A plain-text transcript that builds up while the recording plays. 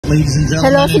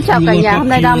Hello, xin chào cả nhà. Hôm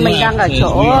nay mình đang ở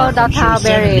chỗ downtown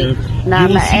Barrie là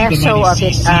mẹ show ở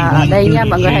đây nha.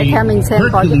 Mọi người hãy theo mình xem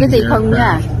có những cái gì không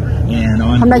nha.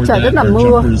 Hôm nay trời rất là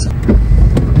mưa.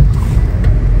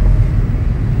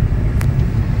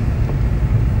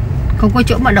 Không có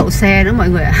chỗ mà đậu xe nữa mọi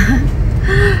người ạ.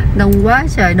 Đông quá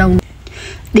trời đông.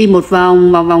 Đi một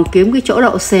vòng kiếm cái chỗ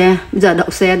đậu xe. Bây giờ đậu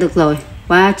xe được rồi.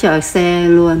 Quá trời xe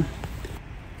luôn.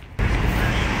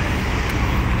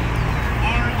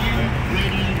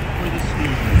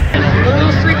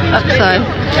 Sorry.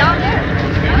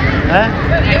 Huh?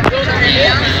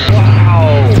 Wow.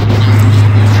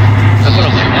 I put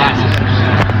on my glasses.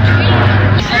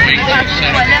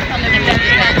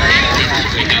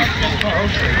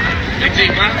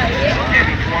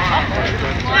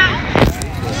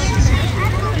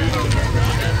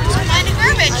 Finding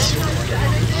garbage.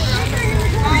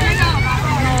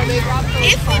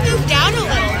 If we move down a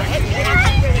little bit.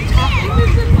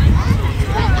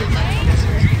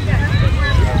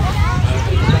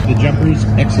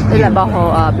 Đây là bờ hồ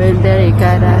ở bên Barrie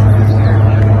đây.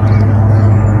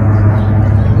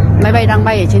 Máy bay đang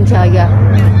bay ở trên trời kìa.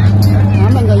 Đó,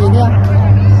 mọi người nhìn thấy không?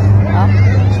 Đó.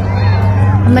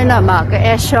 Hôm nay là mở cái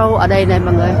air show ở đây này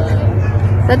mọi người.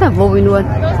 Rất là vui luôn.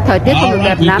 Thời tiết không được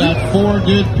đẹp lắm.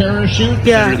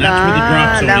 Kìa,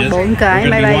 đó, đang 4 cái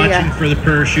máy bay kìa.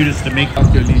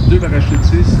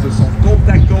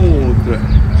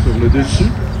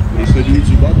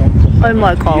 Ôi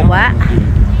mỏi cổ quá.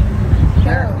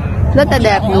 Rất là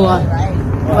đẹp luôn.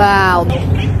 Wow. Wow.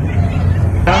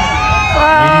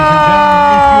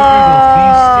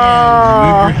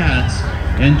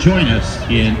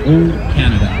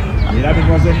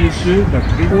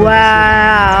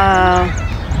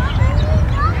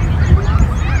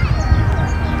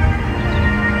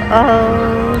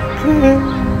 Okay.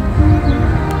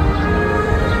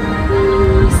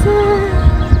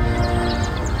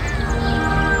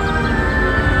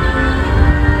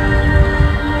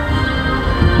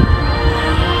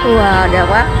 Wow, đẹp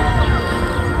quá.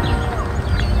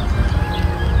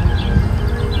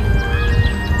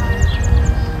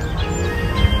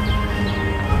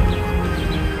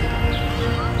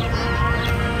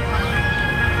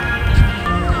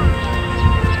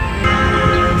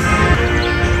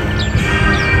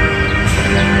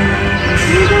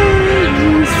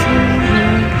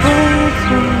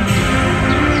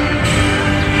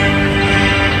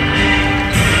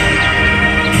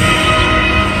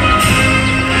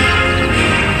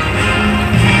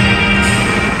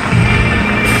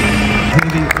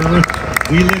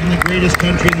 We live in the greatest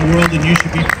country in the world, and you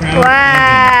should be proud.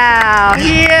 Wow!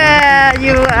 Yeah,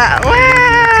 you are.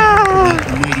 Wow!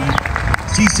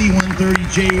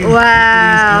 CC-130J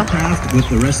Wow! aircraft with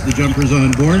the rest of the jumpers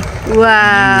on board.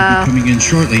 Wow! We'll be coming in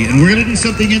shortly, and we're going to do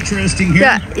something interesting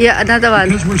here. Yeah, another one.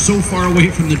 Because we're so far away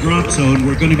from the drop zone,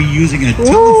 we're going to be using a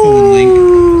telephone link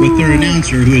with their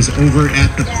announcer who is over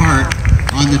at the park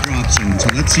on the drop zone. So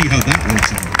let's see how that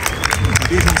works out.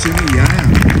 Il y a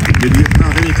le lieutenant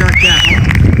Américain Caron,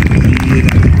 qui est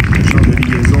la chambre de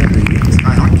liaison des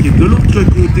Skyhawk, qui est de l'autre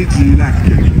côté du lac,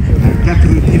 à 4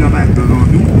 km devant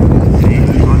nous, et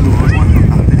qui va nous rejoindre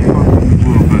par téléphone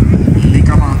pour les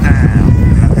commentaires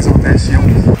de la présentation.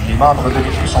 Les membres de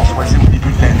l'équipe sont choisis au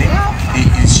début de l'année et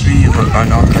ils suivent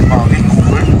un entraînement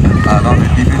rigoureux dans le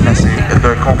début de la série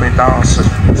de compétences,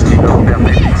 ce qui leur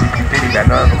permet d'exécuter les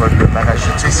manœuvres de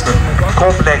parachutisme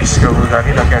complexes que vous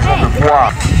avez l'occasion de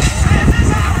voir.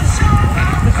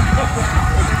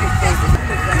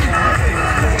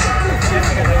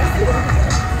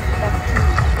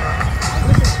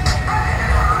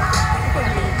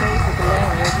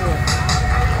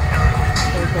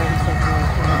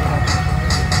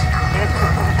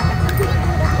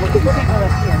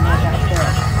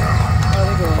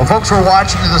 Well, folks, we're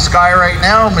watching to the sky right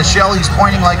now. Michelle, he's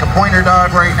pointing like a pointer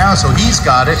dog right now, so he's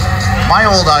got it. My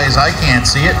old eyes, I can't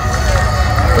see it.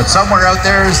 But somewhere out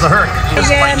there is the hurt.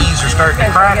 My knees are starting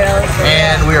to crack,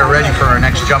 and we are ready for our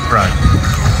next jump run.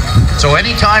 So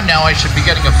anytime now, I should be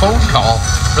getting a phone call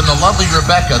from the lovely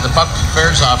Rebecca, the public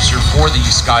affairs officer for the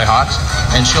Skyhawks,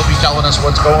 and she'll be telling us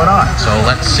what's going on. So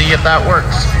let's see if that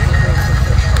works.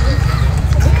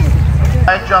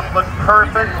 That jump looked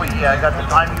perfect. We got the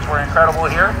timings were incredible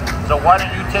here. So why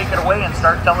don't you take it away and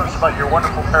start telling us about your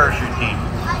wonderful parachute team.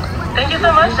 Thank you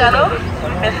so much, Dano.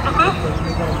 Merci beaucoup.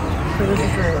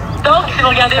 Donc, si vous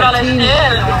regardez vers le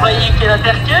ciel, vous voyez que notre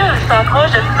Hercule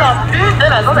s'approche de plus en plus de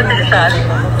la zone d'atterrissage.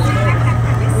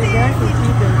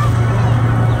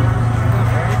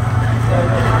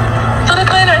 So the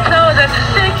plane right now is at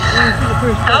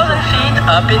 6,000 feet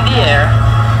up in the air.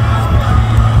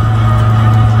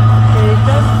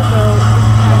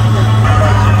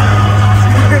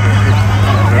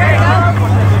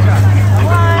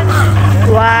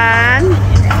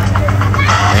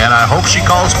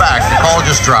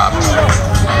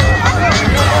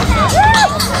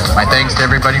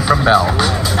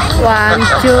 One,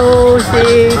 two,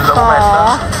 three, four.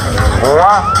 4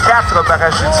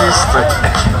 parachutistes.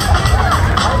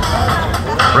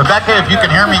 Rebecca, if you can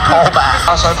hear me, call back.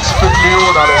 Un petit peu plus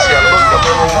haut dans le ciel. Look a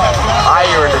little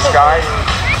higher in the sky.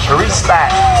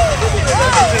 Respect.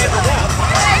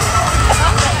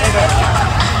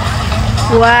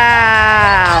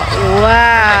 Wow!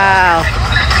 Wow!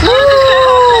 Woo!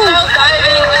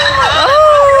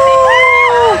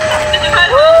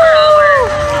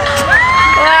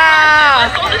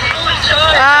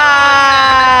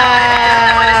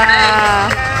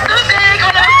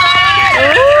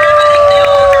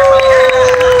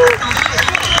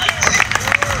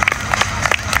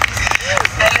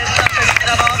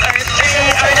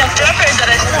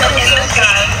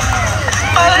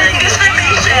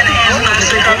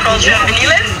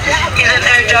 He's an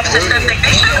airdrop system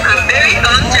technician from Barrie,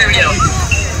 Ontario.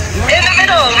 In the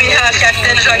middle, we have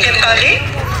Captain Barrie,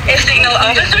 a signal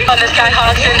officer. On the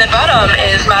Skyhawks in the bottom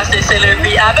is Master Sailor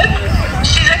Bree Abbott.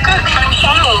 She's a cook from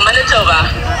Samuel, Manitoba.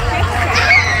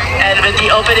 And with the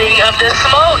opening of the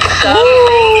smoke,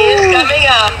 something is coming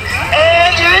up.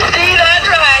 And you see that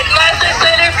right, Master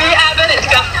Sailor Bree Abbott is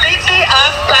completely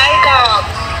upside down.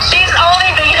 She's only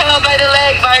being held by the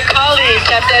leg by her colleague,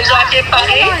 Captain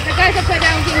Barrie.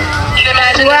 You can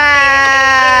imagine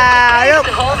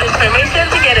to hold this formation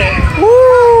together.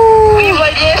 Oui,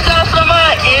 voyez ça en ce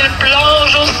moment, il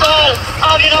plonge au sol,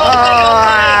 environ 55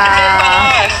 000 par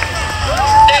heure.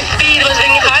 Their speed was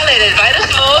being highlighted by the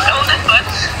smoke on the foot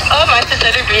of Master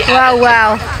Sailor Bree. Wow,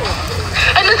 wow.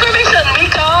 And this formation we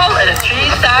call a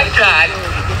 3-stack drag.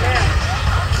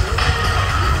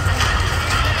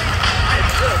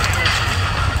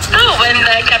 So when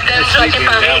Captain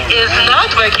Barrie is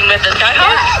not working with the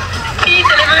Skyhawks, he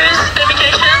delivers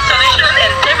communication, solution,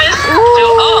 and service to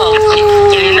all in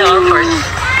the Air Force.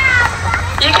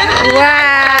 You can see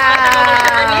that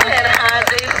has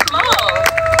a small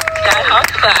Skyhawk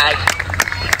flag.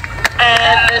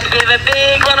 And let's give a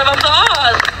big round of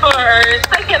applause for our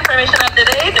second formation of the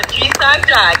day, the 3-stack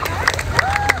drag.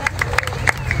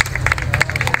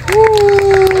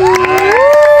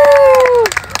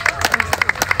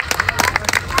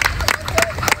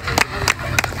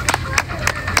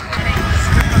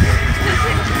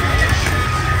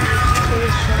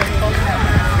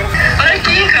 Our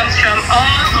team comes from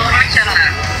all over Canada.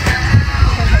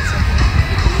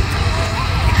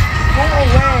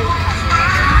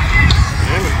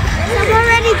 I've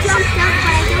already jumped out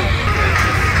by the...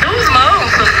 Those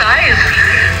mounts of size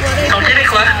sont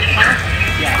québécois.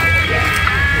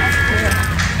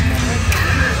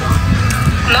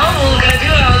 Now we're gonna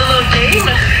do a little game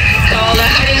called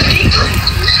hide and seek.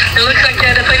 It looks like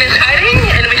the plane is hiding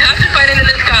and we have to find it in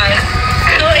the sky.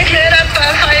 So if you end up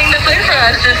finding the plane for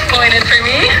us, just point it for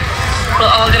me.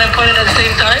 We're all gonna point it at the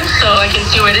same time so I can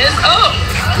see where it is. Oh!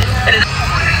 It is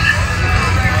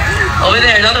over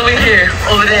there, not over here,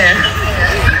 over there.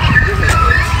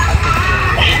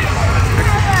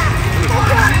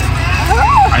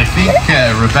 I think,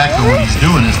 Rebecca, what he's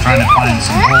doing is trying to find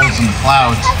some holes in the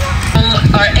clouds.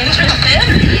 Are interested,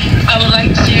 I would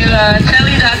like to tell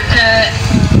you that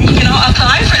you can all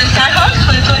apply for the Skyhawks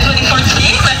for the 2024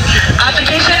 team.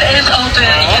 Application is open.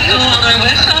 You can go on our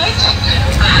website,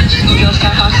 just Google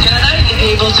Skyhawks Canada, and you'll be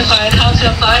able to find how to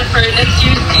apply for next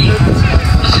year's team.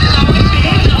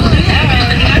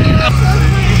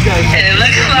 And it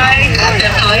looks like the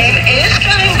plane is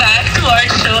coming back to our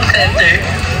show center.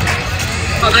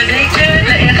 On va dire que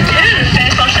le Hercule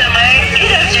fait son chemin et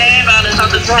revient vers le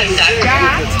centre du spectacle.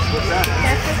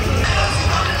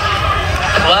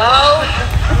 12,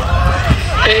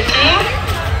 13,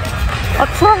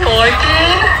 14,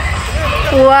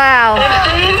 Wow.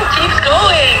 15, keeps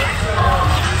going.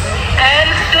 And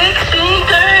 16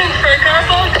 turns for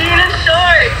Carpal Keen and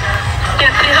Short. You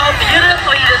can see how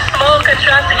beautifully the smoke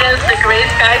contrasts against the gray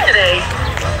sky today.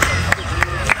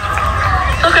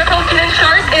 So Carpal Keen and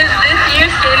Short is this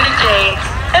year's Candy Cane.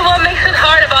 And what makes it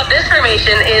hard about this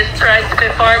formation is trying to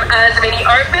perform as many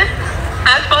armpits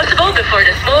as possible before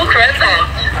the smoke runs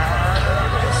out.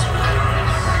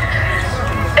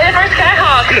 If our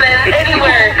Skyhawks land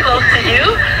anywhere close to you,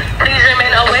 please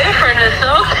remain away from the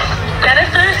smoke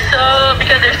canisters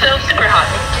because they're so super hot.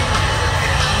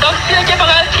 Donc si le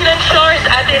caporal Keen and Short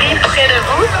atterrit près de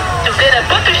vous, devez ne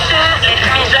pas toucher les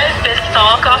fumigènes parce qu'ils sont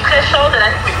encore très chauds de la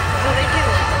suite.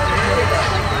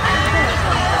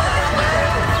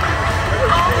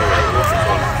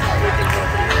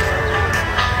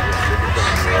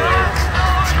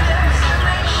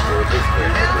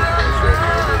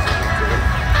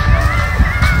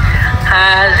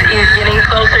 As he's getting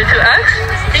closer to us,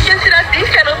 you can see that these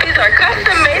canopies are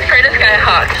custom made for the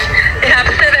Skyhawks. They have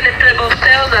 7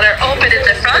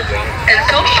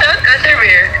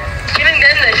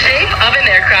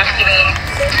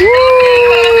 Let's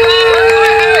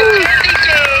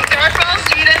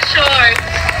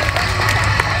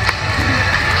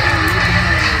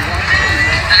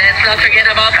not forget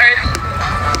about Earth.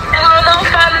 And although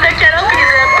found in the canopy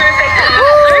is a perfect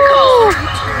circle.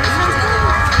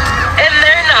 And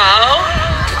they're now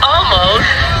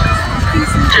almost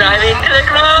driving to the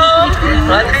ground.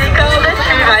 What we call the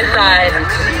tree by side.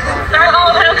 They're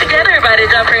all held together by the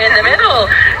jumper in the middle.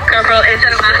 Corporal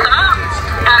Etienne Brassard,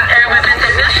 an air weapon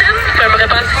technician from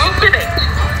Repentigny, Quebec.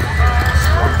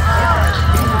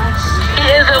 He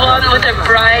is the one with the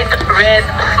bright red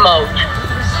smoke.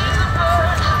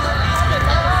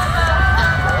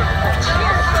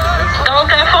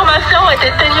 Donc, la formation a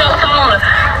été tenue ensemble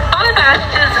par le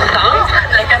parachutiste du centre,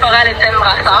 le caporal Etienne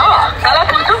Brassard, dans la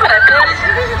photo qu'on appelle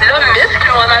l'homme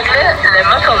muscle ou en anglais le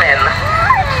muscle man.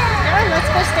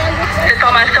 Cette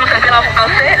formation s'appelle en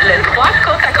français le 3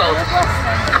 côte à côte.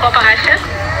 3 parachutes,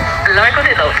 l'un à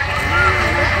côté de l'autre.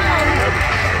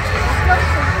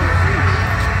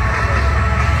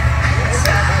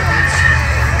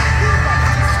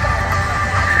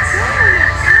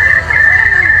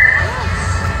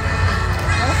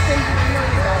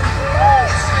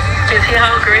 You see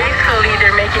how gracefully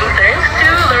they're making turns to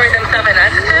lower themselves in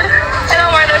altitude, and a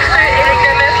wide officer aiding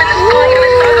them in pulling in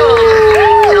the struggles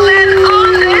to land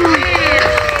on their feet.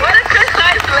 What a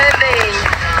precise landing!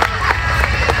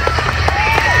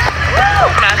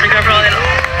 Master Corporal and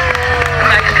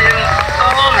Maxime,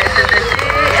 oh, Mrs. G,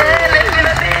 and let's give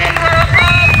a big round of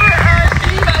applause for our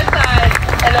side-by-side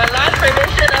and our last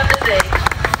permission of the day.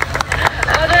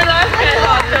 Other last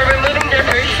Skyhawks are removing their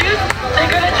parachutes.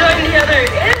 They're going to join the other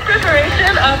in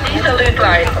preparation of the salute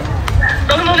line.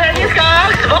 Donc nos derniers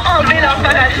Skyhawks vont enlever leur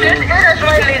parachute et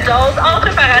rejoindre les autres en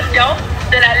préparation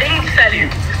de la ligne du salut.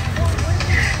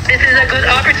 This is a good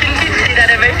opportunity to see the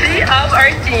diversity of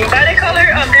our team by the color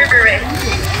of their beret.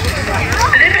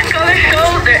 The different colors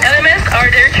show their elements or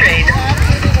their trade.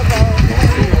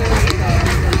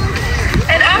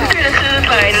 And after the salute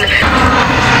line,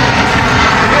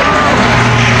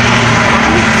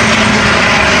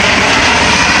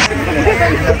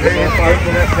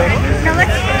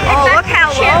 Oh, look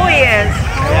how low he is.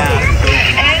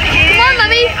 and here Come on,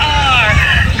 Mommy. are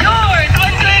your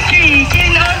 2023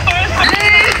 King of Force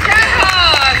League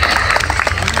Skyhawks.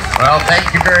 Well,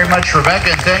 thank you very much,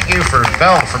 Rebecca, and thank you for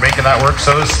Belle for making that work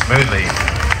so smoothly.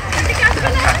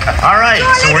 All right,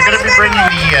 so we're going to be bringing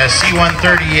the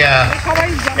C-130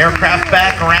 aircraft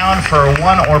back around for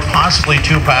 1 or possibly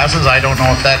 2 passes. I don't know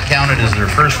if that counted as their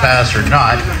first pass or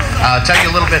not. I'll tell you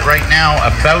a little bit right now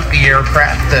about the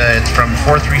aircraft. It's from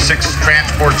 436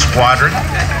 Transport Squadron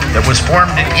that was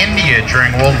formed in India during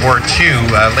World War II,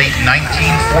 late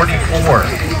 1944.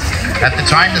 At the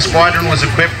time, the squadron was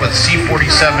equipped with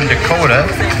C-47 Dakota,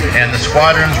 and the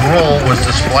squadron's role was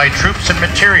to supply troops and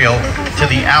material to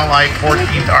the Allied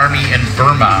 14th Army in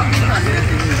Burma.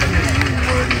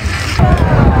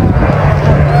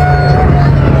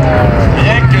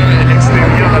 Bien que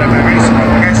l'extérieur de l'appareil soit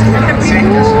presque identique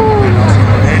à celui de l'ancien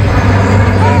modèle,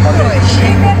 le modèle G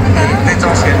est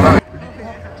essentiellement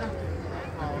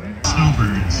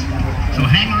Snowbirds. So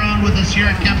hang around with us here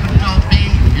at Captain Philip Bay.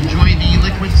 Enjoy the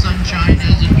liquid sunshine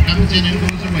as it comes in and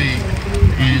goes away.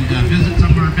 And visit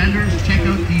some of our vendors. Check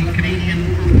out the Canadian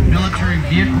military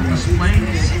vehicle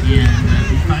displays. And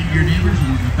be kind to your neighbors. And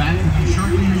we'll be back with you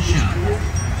shortly. Michelle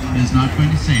is not going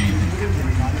to say anything.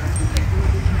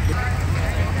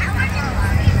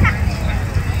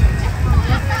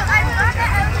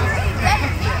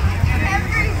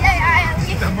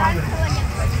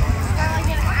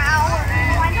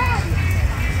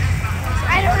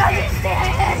 I don't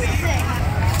understand.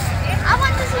 I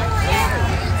want to see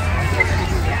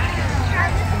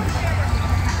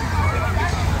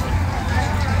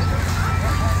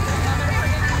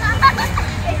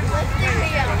It's lifting me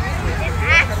up. It's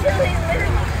actually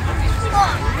lifting me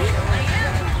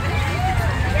up.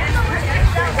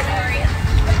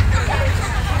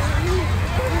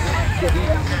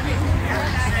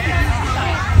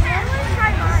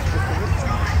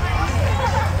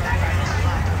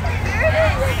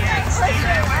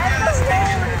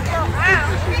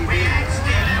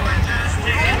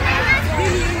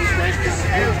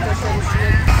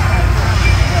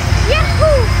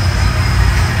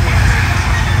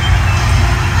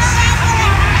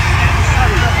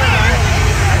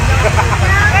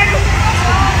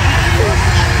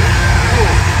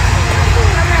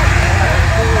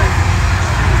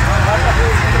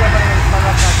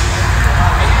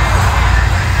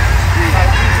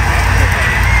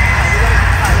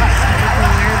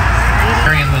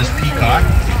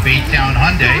 Baytown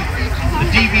Hyundai, the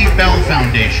D.B. Bell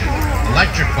Foundation,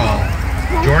 Electric Ball,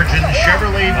 Georgian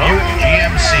Chevrolet Buick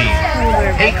GMC,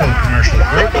 Hayco Commercial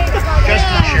Group,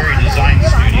 Justin Cherry Design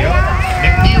Studio,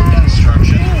 McNeil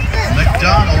Construction,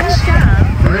 McDonald's,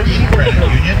 Meridian Credit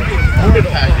Union, Motor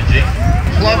Packaging,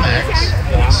 Plumex,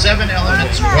 7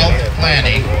 Elements Wealth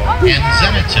Planning, and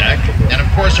Zenitech. And of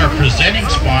course our presenting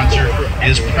sponsor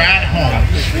is Pratt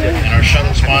Homes, and our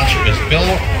shuttle sponsor is Bill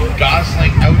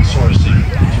Gosling Outsourcing.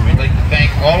 So we'd like to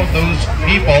thank all of those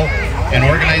people and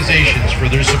organizations for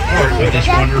their support of this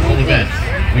wonderful event.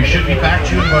 We should be back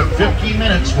to you in about 15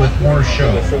 minutes with more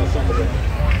show.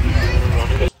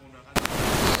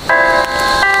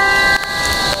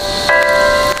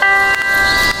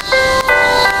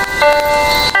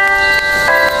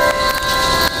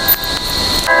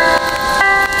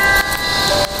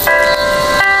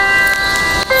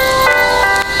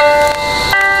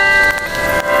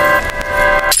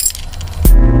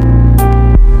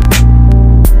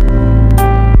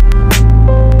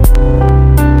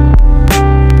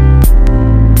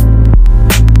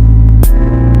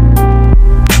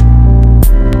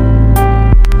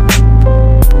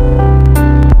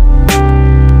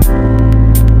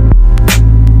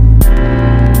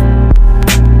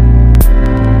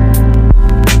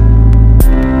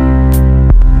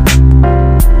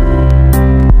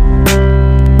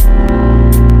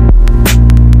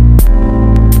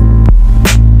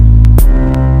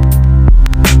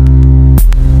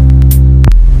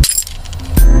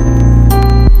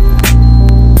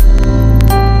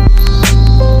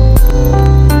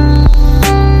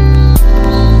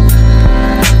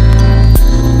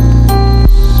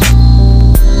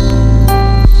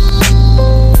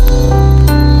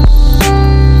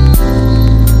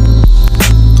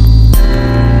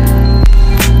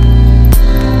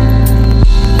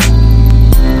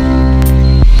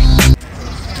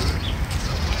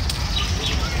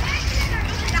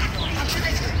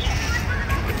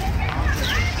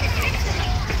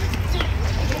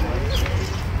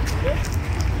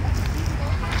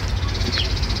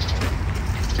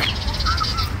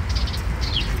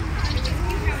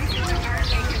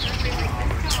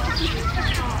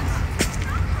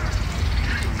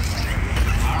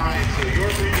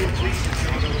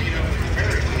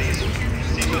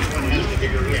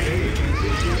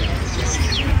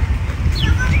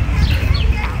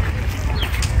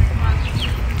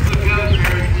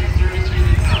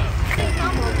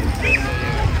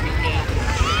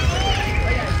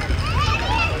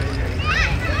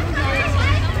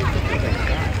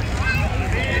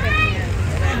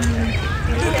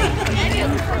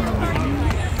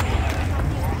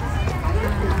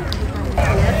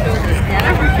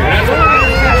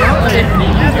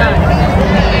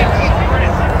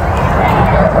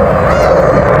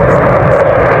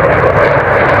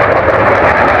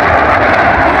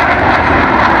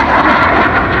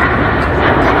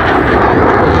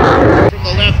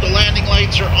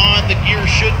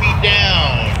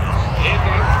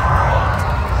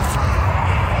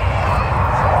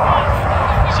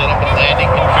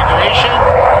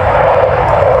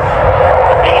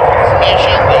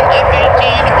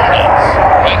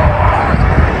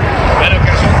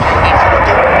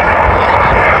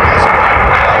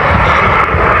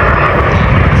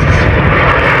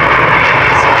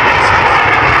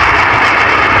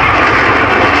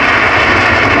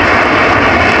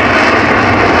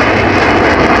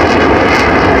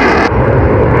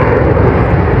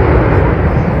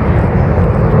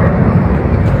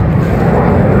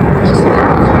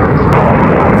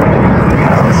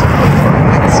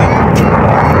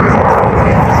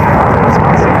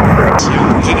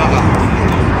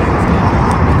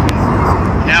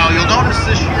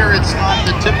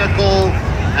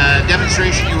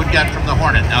 Demonstration you would get from the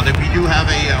Hornet. Now that we do have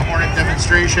a Hornet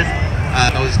demonstration,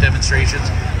 those demonstrations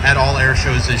at all air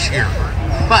shows this year.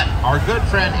 But our good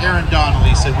friend Erin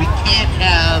Donnelly said we can't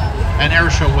have an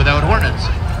air show without Hornets.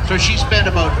 So she spent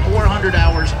about 400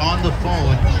 hours on the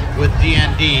phone with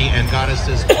DND and got us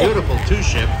this beautiful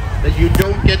two-ship that you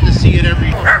don't get to see it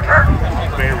every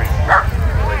Barrie.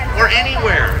 Or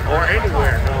anywhere. Or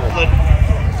anywhere, no. The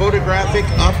photographic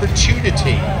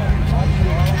opportunity.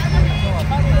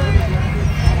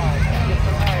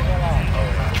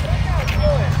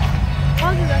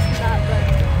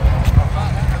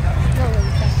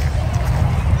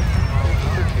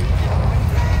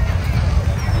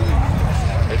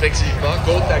 Effectivement,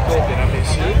 côte à côte, mesdames,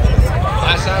 messieurs.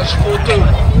 Passage photo.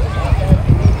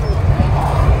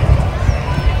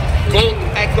 Côte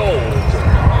à côte.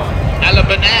 À la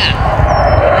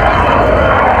banane.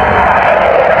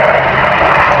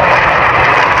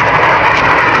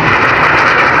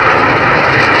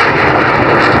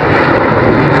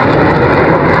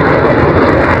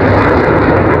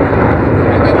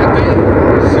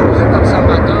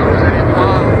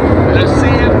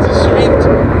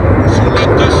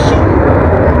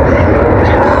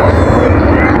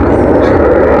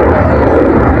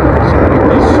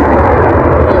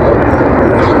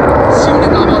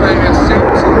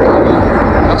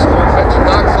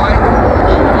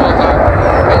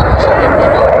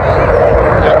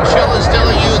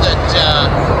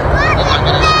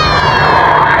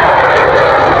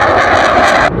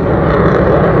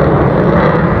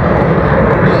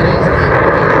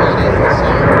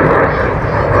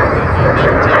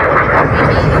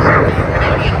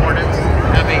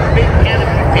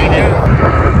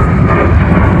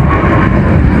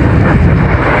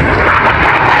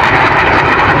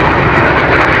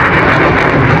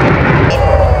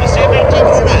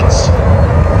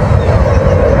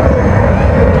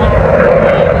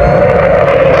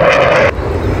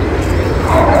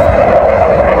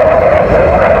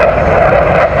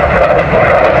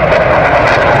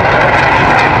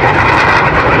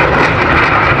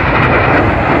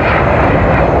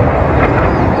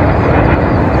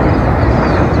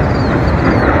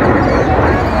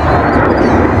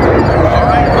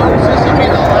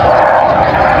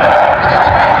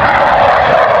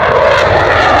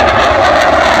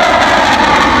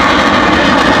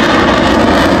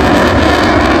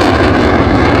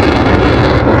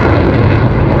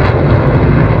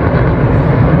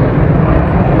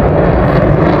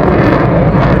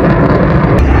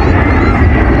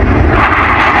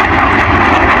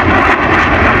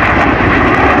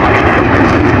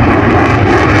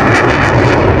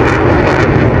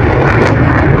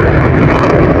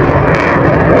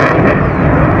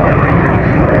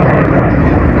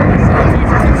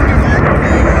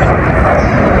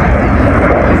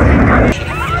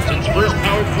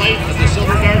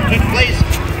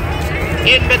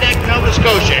 in Quebec, Nova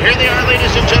Scotia. Here they are,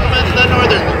 ladies and gentlemen, the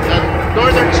Northern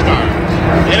Stars.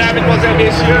 Mesdames, Mesdemoiselles,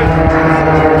 Messieurs,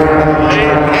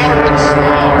 les Northern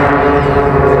Stars.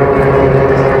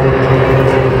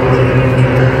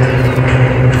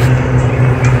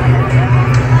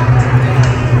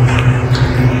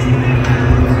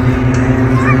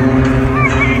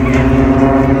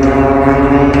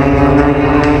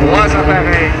 Trois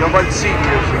appareils, on va le dire.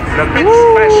 Le petit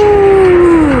special.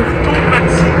 Tout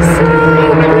petit.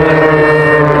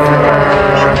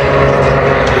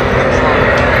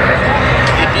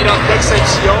 Les pilotes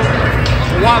d'exception,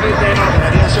 3 vétérans de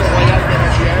l'aviation royale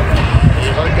canadienne, et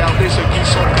regardez ce qu'ils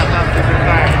sont capables de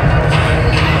faire.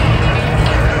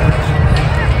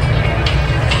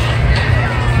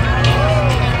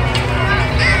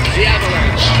 The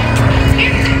Avalanche.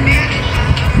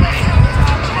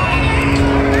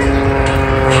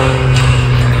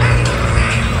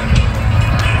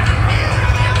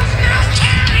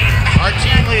 Our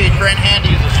team lead, Brent Handy,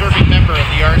 is a serving member of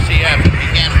the RCF and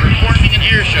began performing in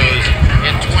air shows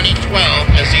in 2012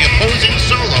 as the opposing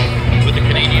solo with the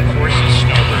Canadian Forces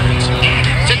Snowbirds.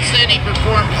 Since then, he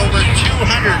performed over 200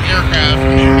 aircraft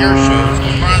air shows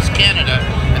across Canada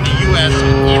and the U.S.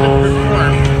 and even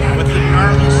performed with the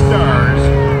Army Stars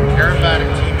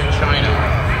aerobatic team in China.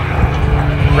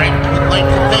 Brent would like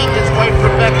to thank his wife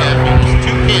Rebecca and his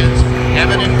 2 kids,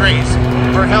 Evan and Grace,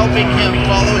 for helping him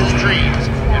follow his dreams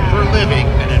and for living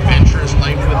an adventurous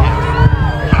life with him.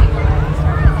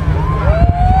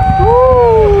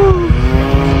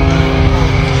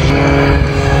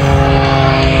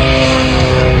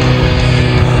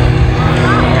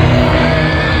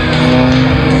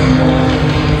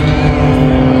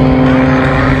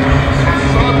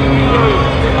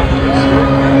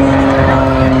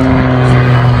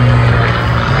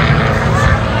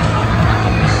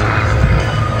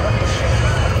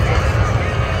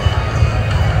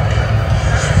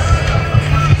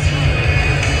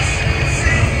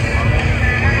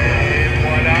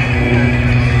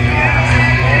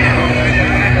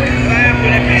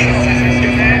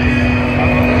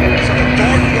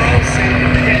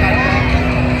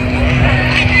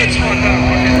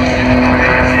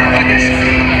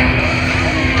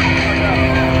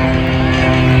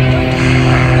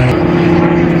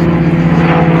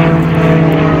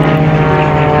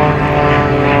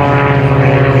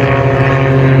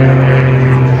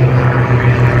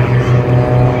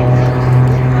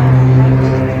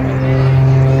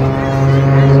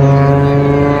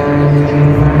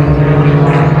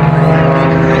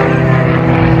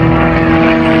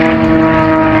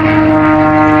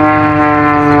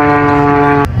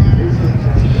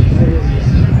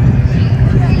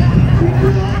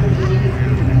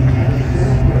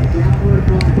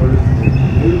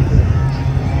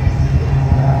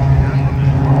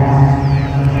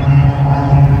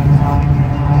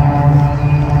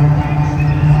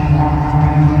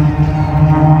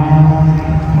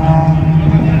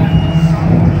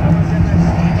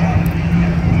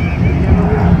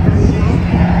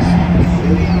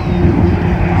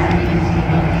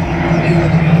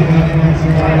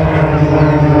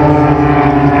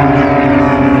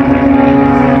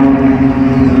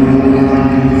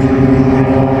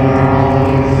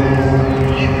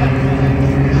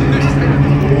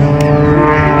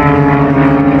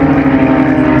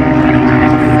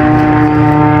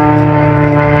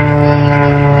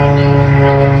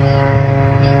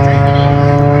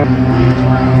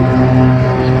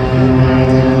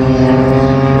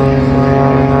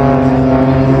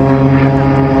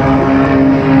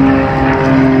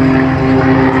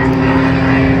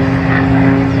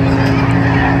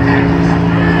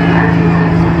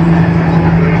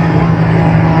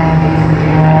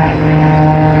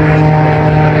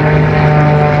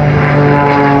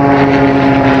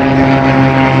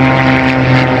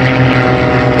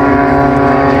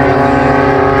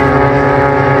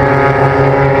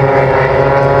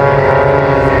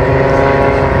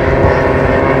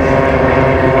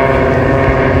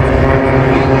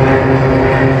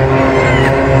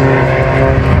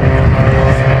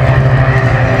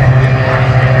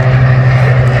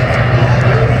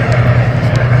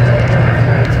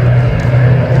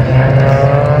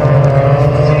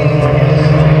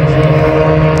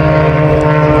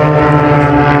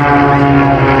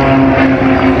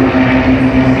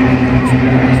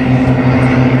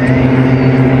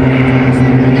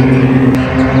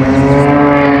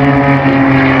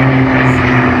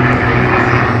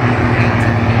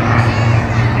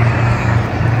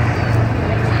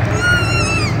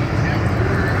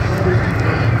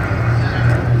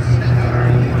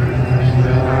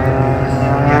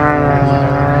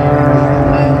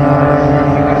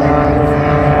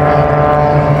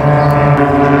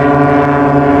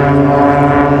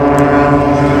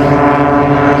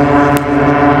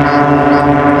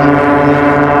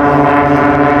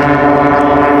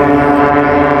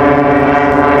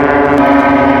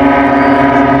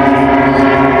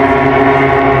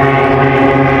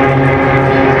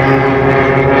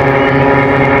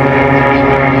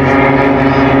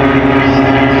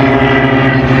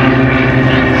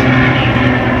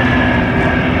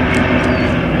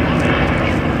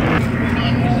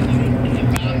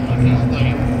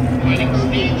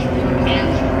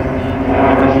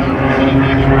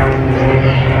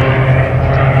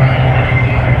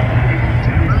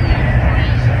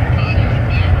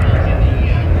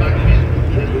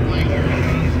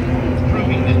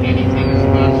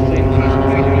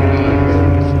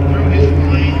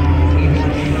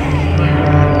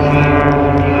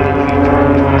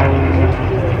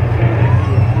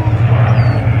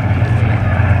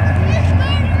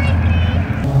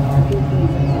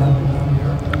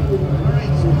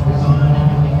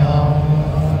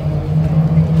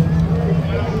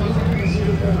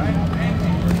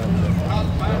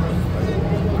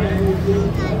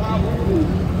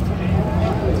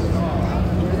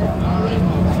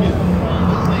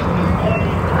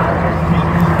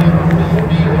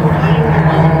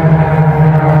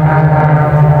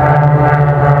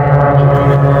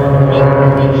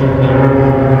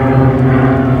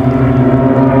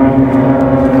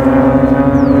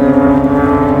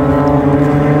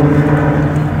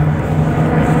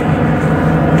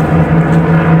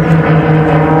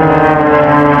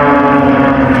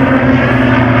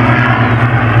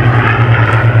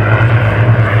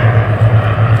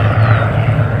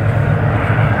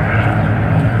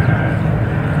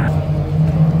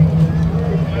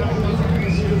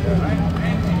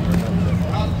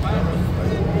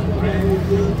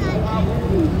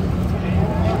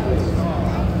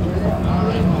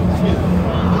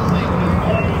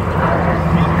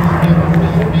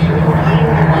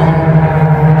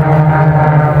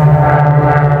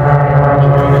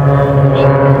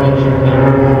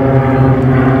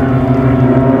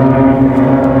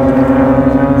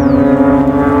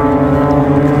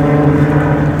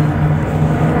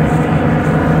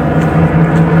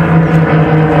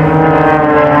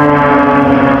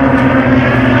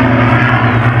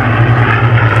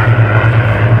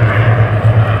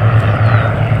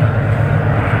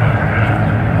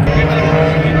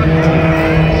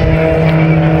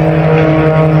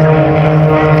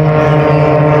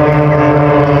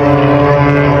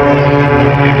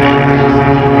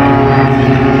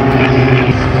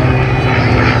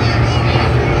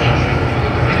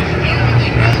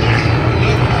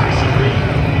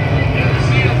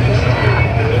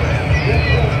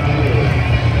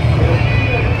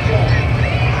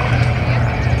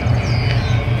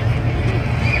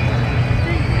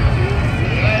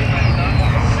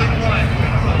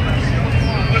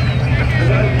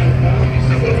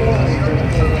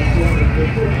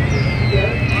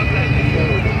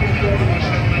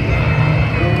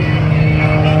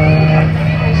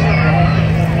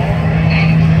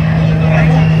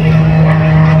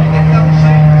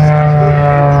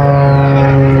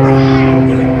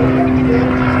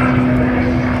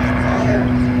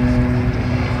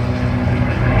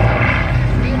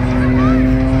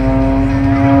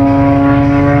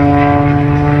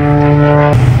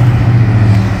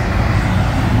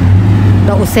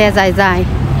 xe dài dài.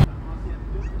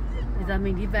 Bây giờ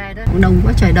mình đi về đấy. Đông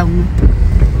quá trời đông.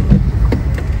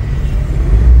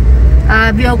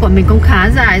 Video của mình cũng khá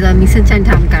dài rồi. Mình xin chân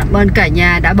thành cảm ơn cả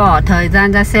nhà đã bỏ thời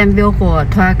gian ra xem video của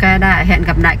Thoa Ca Đại. Hẹn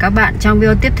gặp lại các bạn trong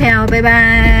video tiếp theo. Bye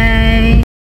bye.